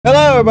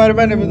Hello everybody,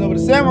 my name is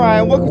NovaDaSamurai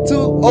and welcome to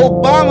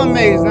Obama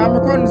Maze. Now I'm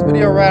recording this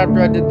video right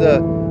after I did the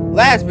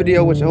last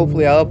video, which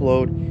hopefully I'll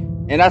upload,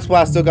 and that's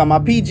why I still got my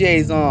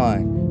PJs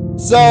on.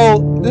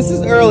 So this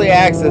is early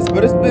access,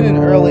 but it's been in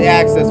early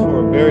access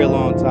for a very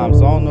long time,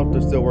 so I don't know if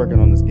they're still working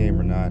on this game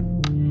or not.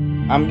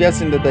 I'm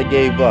guessing that they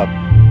gave up.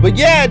 But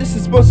yeah, this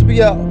is supposed to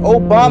be a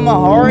Obama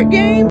horror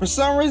game. For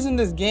some reason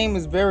this game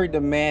is very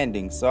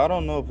demanding, so I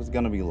don't know if it's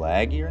gonna be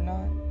laggy or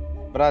not,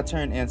 but I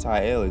turned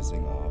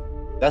anti-aliasing off.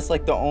 That's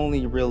like the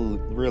only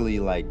really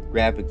like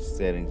graphics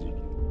settings you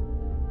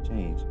can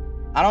change.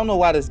 I don't know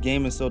why this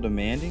game is so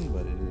demanding,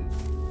 but it is.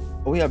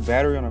 Oh, we have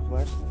battery on our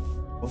flashlight.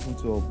 Welcome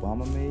to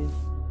Obama Maze.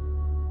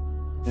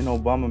 In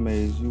Obama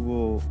Maze, you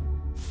will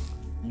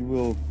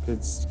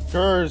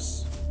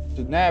curse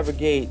to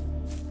navigate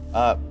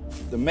up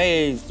the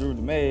maze, through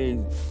the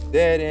maze,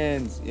 dead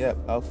ends. Yep,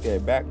 okay,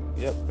 back.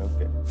 Yep,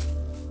 okay.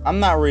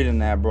 I'm not reading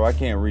that, bro. I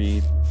can't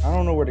read. I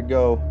don't know where to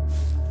go.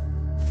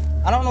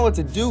 I don't know what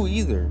to do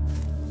either.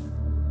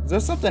 Is there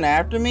something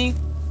after me?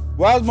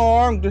 Why is my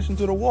arm glitching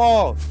to the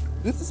wall?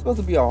 This is supposed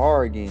to be a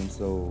horror game,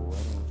 so I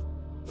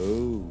don't...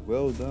 Oh,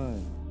 well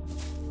done.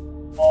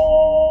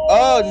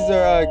 Oh, these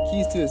are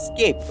keys to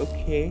escape.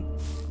 Okay.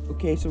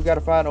 Okay, so we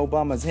gotta find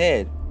Obama's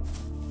head.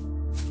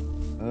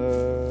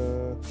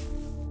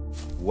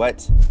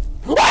 What?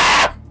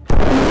 I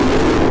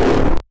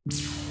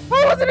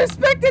wasn't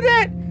expecting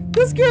that!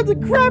 This scared the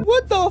crap.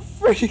 What the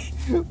freak?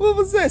 What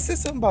was that? It said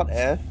something about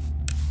F.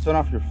 Turn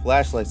off your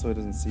flashlight so it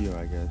doesn't see you,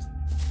 I guess.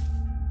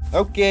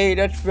 Okay,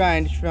 that's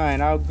fine, that's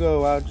fine. I'll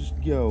just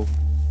go.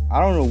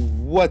 I don't know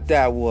what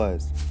that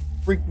was.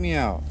 Freaked me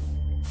out.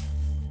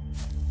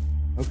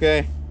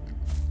 Okay.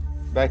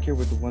 Back here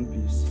with the one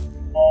piece.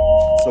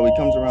 So he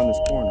comes around this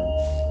corner.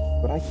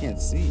 But I can't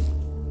see. Is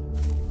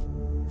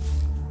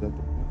that the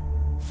point?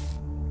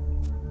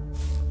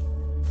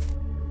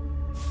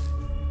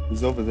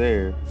 He's over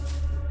there.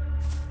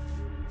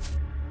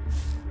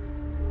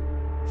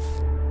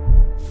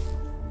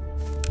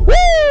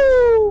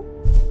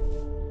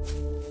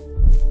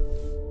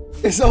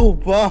 It's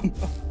Obama.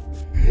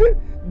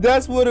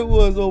 That's what it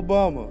was,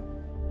 Obama.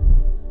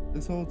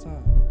 This whole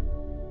time.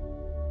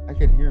 I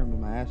could hear him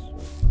in my ashtray.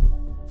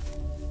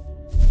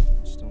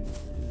 Just don't know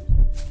where he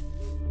is.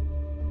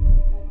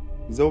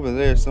 He's over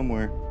there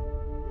somewhere.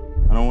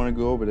 I don't want to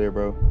go over there,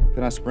 bro.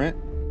 Can I sprint?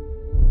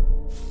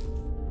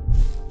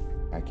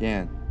 I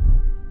can.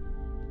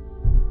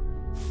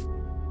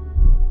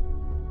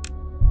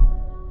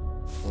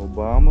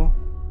 Obama?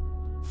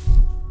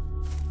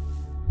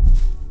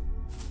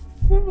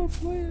 What am I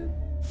playing?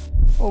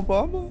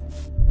 Obama?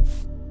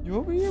 You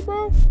over here,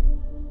 bro?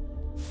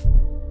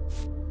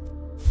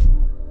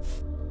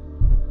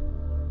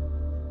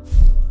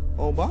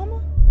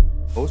 Obama?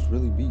 Oh, it's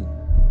really beating.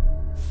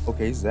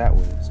 Okay, he's that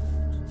way.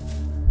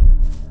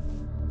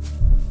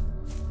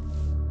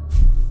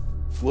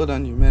 Well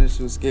done, you managed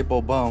to escape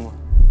Obama.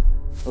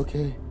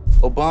 Okay.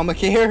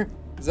 Obamacare?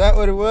 Is that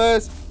what it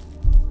was?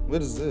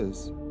 What is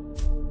this?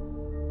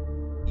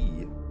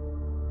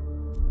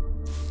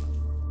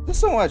 There's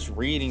so much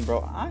reading,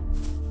 bro. I'm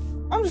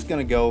just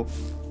gonna go.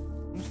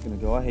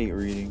 I hate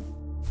reading.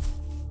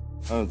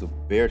 Oh, it's a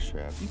bear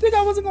trap. You think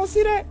I wasn't gonna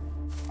see that?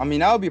 I mean,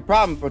 that would be a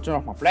problem if I turn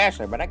off my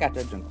flashlight, but I got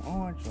that junk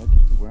on, so I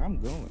can see where I'm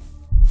going.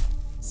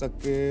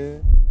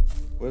 Sucker.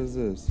 What is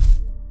this?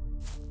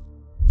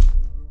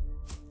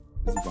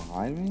 Is he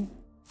behind me?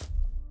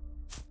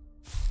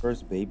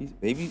 First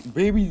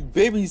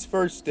baby's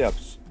first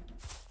steps.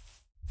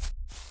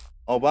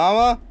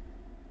 Obama?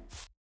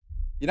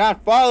 You're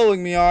not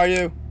following me, are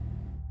you?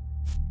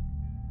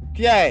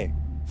 Okay.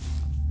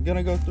 I'm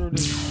gonna go through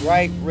this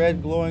bright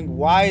red glowing.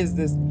 Why is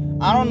this?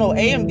 I don't know.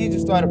 AMD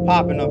just started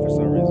popping up for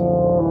some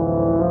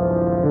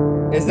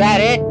reason. Is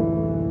that it?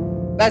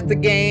 That's the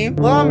game?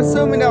 Well, I'm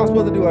assuming that I'm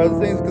supposed to do other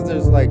things because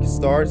there's like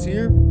stars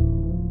here.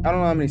 I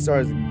don't know how many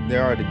stars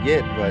there are to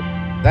get, but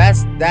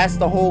that's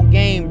the whole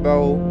game,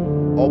 bro.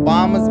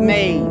 Obama's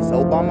maze.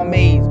 Obama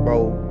maze,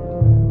 bro.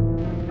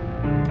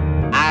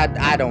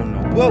 I don't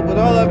know. Well, with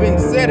all that being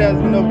said, as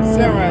we know, the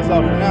Samurai is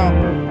off for now.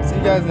 See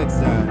you guys next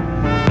time.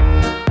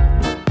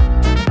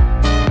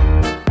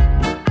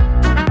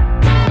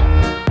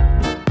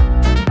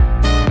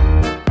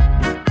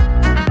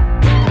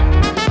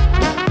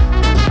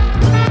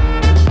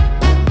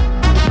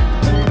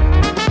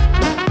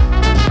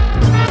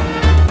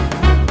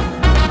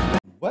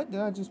 What did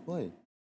I just play?